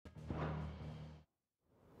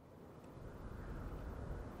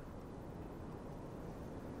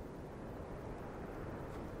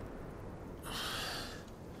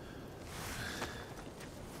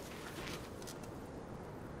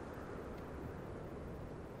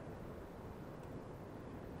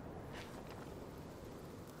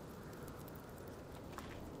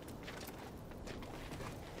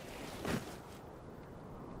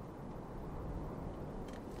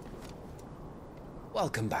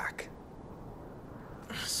Welcome back.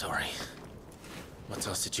 Sorry. What's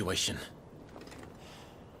our situation?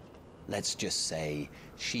 Let's just say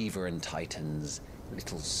Shiva and Titan's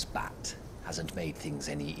little spat hasn't made things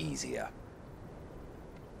any easier.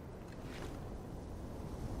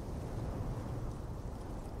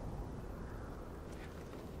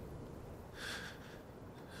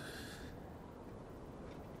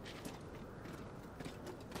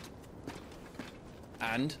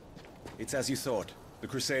 And? It's as you thought. The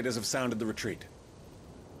Crusaders have sounded the retreat.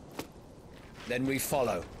 Then we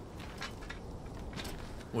follow.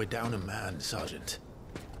 We're down a man, Sergeant.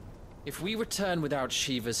 If we return without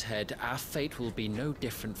Shiva's head, our fate will be no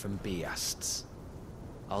different from Biast's.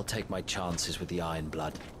 I'll take my chances with the Iron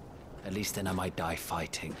Blood. At least then I might die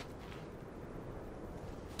fighting.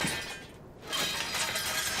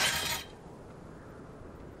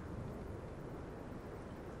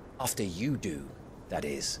 After you do, that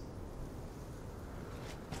is.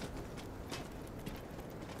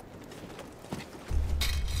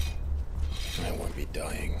 I won't be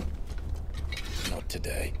dying. Not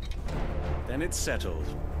today. Then it's settled.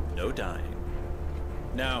 No dying.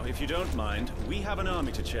 Now, if you don't mind, we have an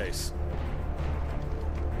army to chase.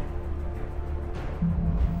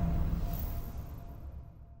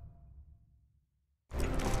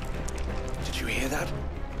 Did you hear that?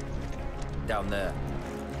 Down there.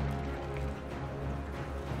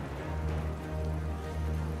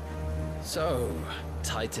 So,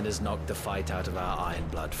 Titan has knocked the fight out of our Iron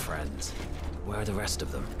Blood friends. Where are the rest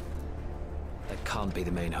of them? That can't be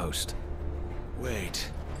the main host.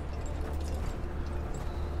 Wait.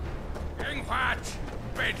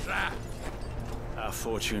 Our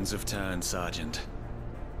fortunes have turned, Sergeant.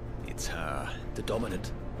 It's her. The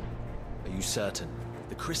Dominant? Are you certain?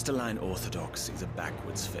 The Crystalline Orthodox is a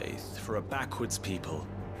backwards faith for a backwards people.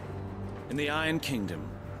 In the Iron Kingdom,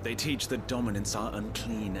 they teach that dominants are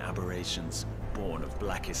unclean aberrations, born of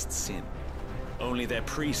blackest sin. Only their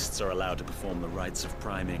priests are allowed to perform the rites of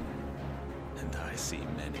priming, and I see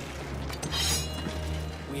many.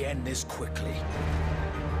 We end this quickly.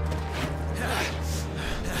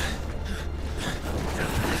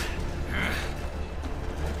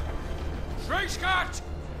 Schweigskart!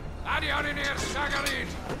 Adion in hier, Sagarin!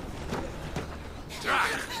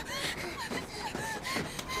 Drach!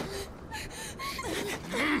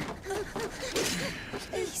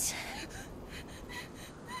 Please.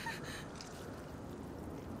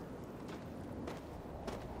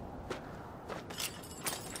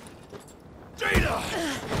 Jada!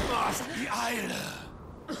 Mask the Isle!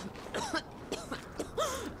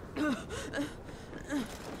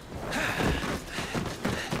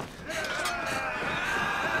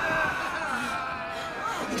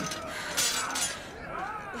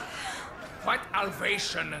 What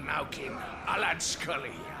Alvation and Naukin, Alad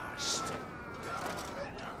Scully asked.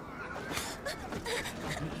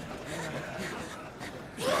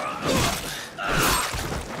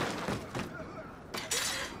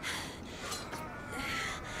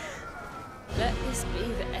 Let this be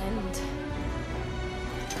the end.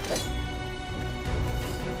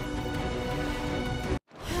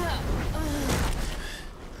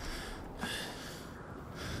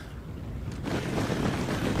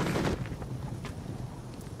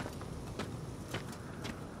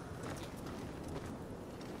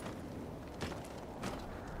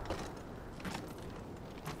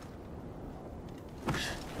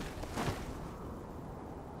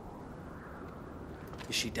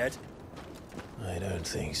 Is she dead? I don't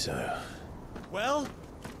think so. Well?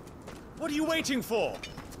 What are you waiting for?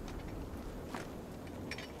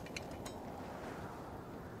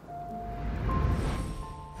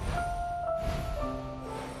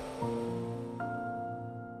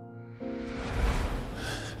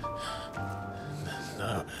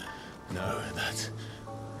 No, that's...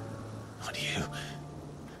 not you.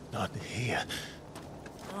 Not here.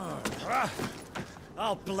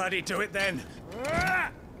 I'll bloody do it then.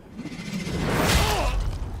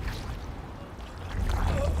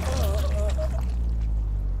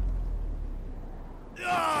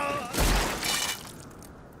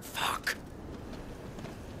 Fuck.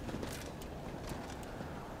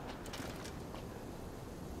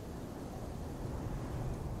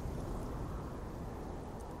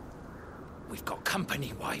 We've got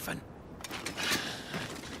company, Wyvern.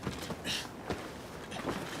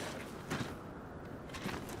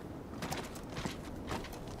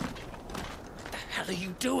 The hell are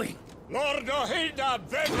you doing? Lord Ohida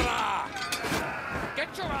Vedra!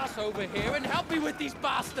 Get your ass over here and help me with these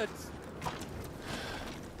bastards!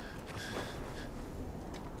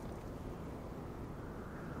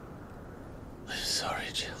 I'm sorry,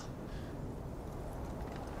 Jill.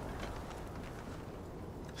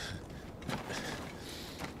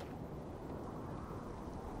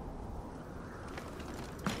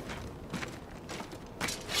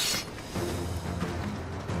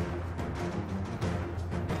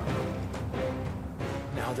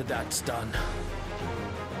 Now that that's done,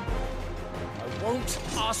 I won't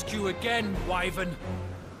ask you again, Wyvern.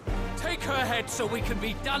 Take her head so we can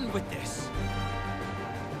be done with this.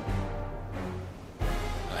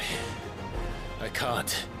 I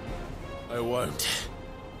can't. I won't.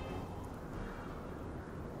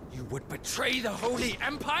 You would betray the Holy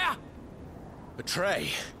Empire? Betray?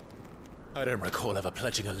 I don't recall ever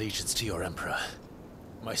pledging allegiance to your Emperor.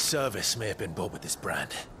 My service may have been bought with this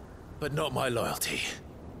brand, but not my loyalty.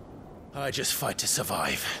 I just fight to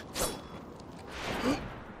survive.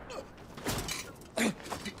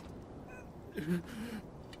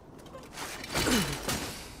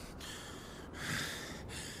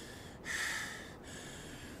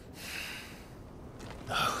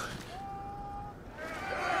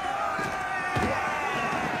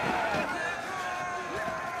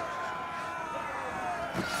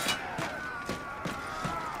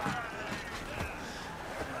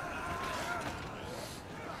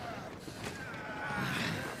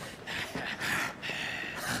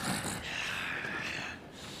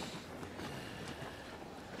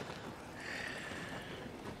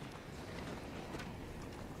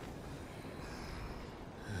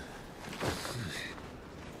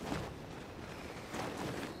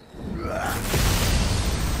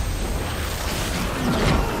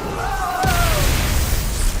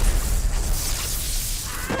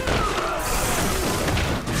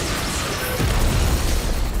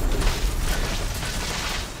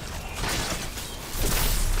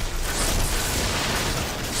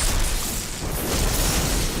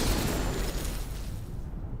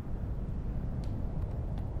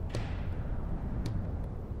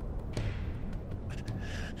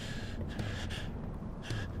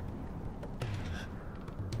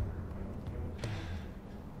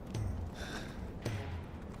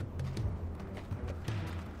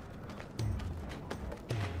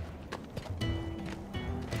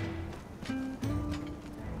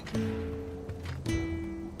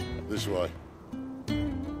 This way.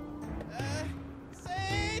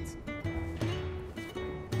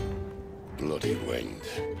 Bloody wind.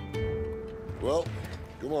 Well,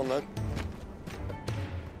 come on then.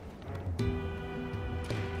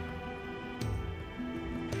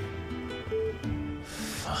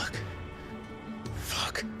 Fuck.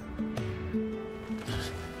 Fuck.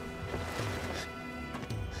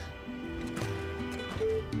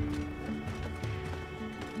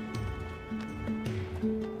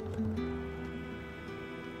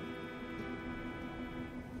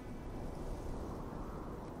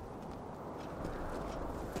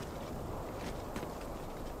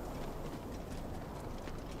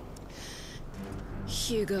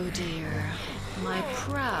 Hugo, dear, my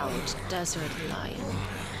proud desert lion.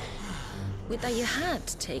 Would that you had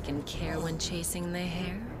taken care when chasing the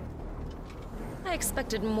hare. I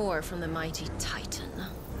expected more from the mighty Titan.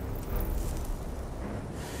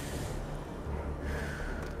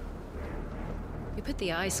 You put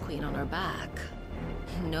the Ice Queen on her back,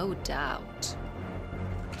 no doubt.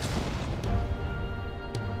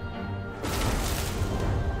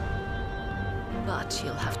 But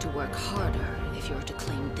you'll have to work harder if you're to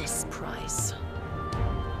claim this prize.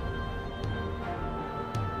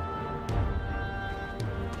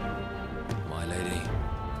 my lady,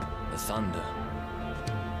 the thunder.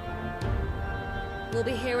 We'll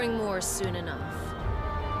be hearing more soon enough.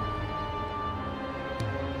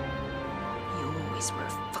 You always were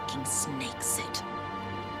a fucking snake, Sid.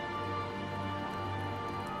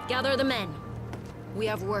 Gather the men. We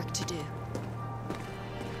have work to do.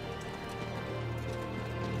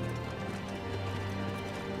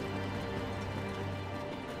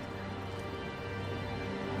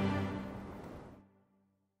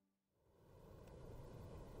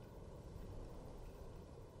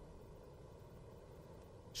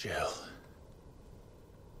 Jill.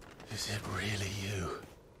 Is it really you?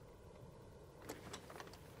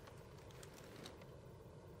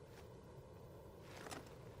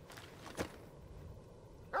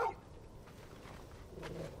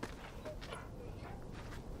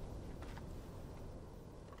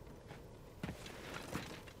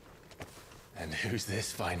 And who's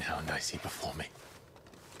this fine hound I see before me?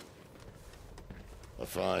 A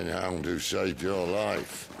fine hound who saved your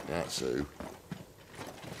life, that's who.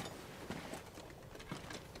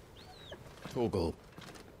 Torgal.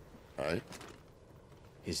 Eh?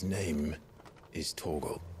 His name is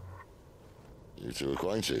Torgal. You two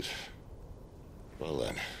acquainted? Well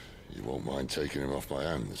then, you won't mind taking him off my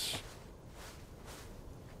hands.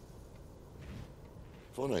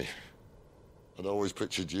 Funny. I'd always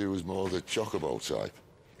pictured you as more the chocobo type.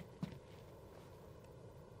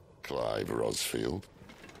 Clive Rosfield.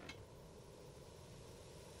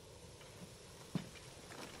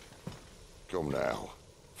 Come now.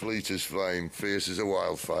 Fleet as flame, fierce as a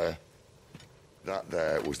wildfire. That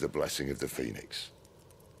there was the blessing of the Phoenix.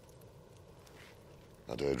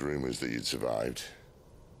 I'd heard rumors that you'd survived,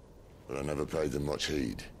 but I never paid them much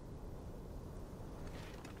heed.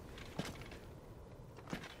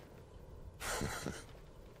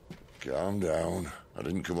 Calm down. I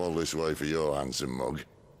didn't come all this way for your handsome mug.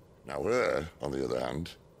 Now her, on the other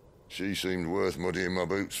hand, she seemed worth muddying my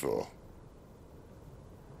boots for.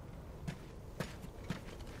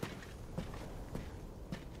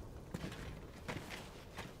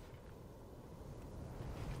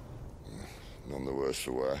 None the worse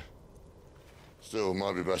for wear. Still,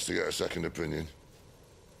 might be best to get a second opinion.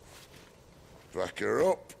 Back her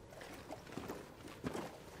up.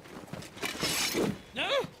 No!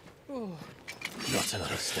 Oh. Not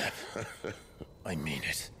another step. I mean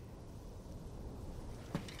it.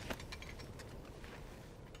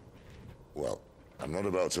 Well, I'm not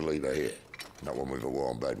about to leave her here. Not one with a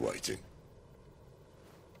warm bed waiting.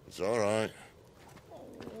 It's all right.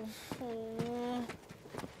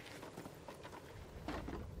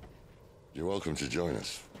 You're welcome to join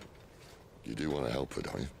us. You do want to help her,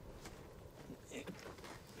 don't you?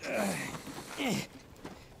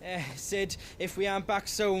 Sid, if we aren't back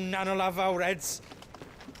soon, Nan'll have our heads.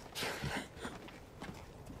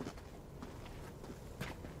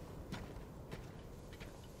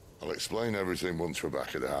 I'll explain everything once we're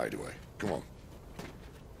back at the hideaway. Come on.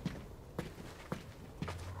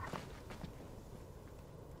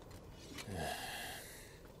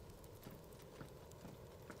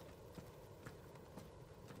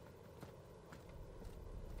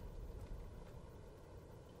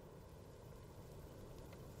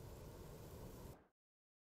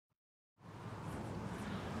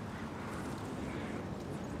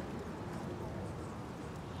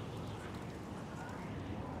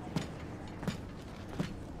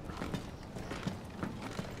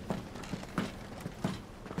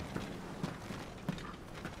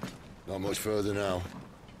 Not much further now.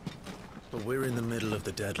 But we're in the middle of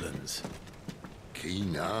the Deadlands.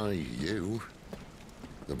 Keen eye, you.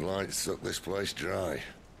 The blight sucked this place dry.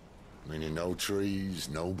 Meaning no trees,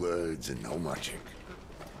 no birds, and no magic.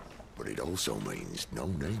 But it also means no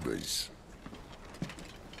neighbors.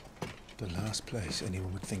 The last place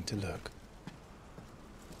anyone would think to look.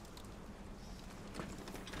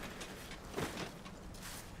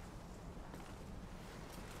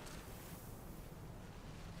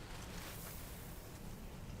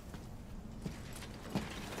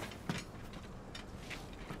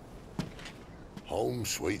 Home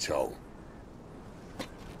sweet home.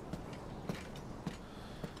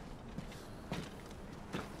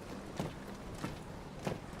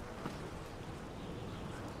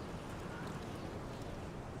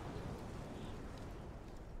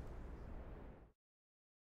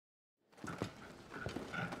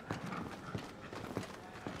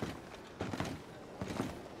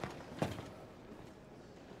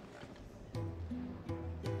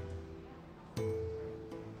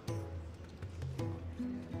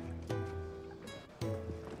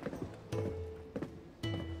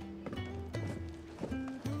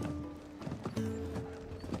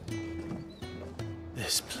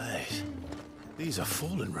 This place. These are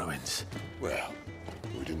fallen ruins. Well,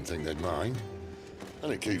 we didn't think they'd mind.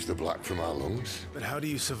 And it keeps the black from our lungs. But how do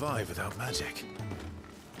you survive without magic?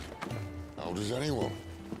 How does anyone?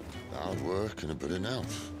 Hard work and a bit of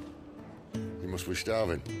nerve. You must be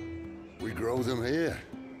starving. We grow them here,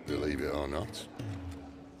 believe it or not.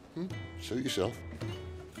 Suit yourself.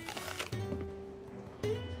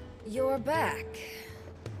 You're back.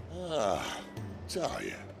 Ah,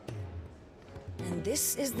 Talia. And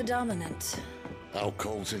this is the Dominant. How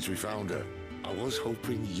cold since we found her. I was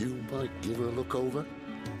hoping you might give her a look over.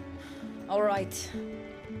 All right.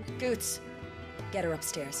 Goots, get her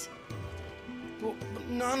upstairs. But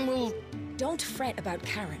Nan will... Don't fret about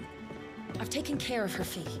Karen. I've taken care of her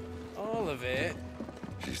fee. All of it?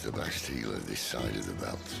 She's the best healer this side of the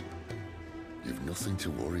belt. You've nothing to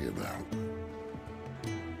worry about.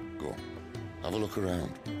 Go on, have a look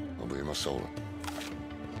around. I'll be in my solar.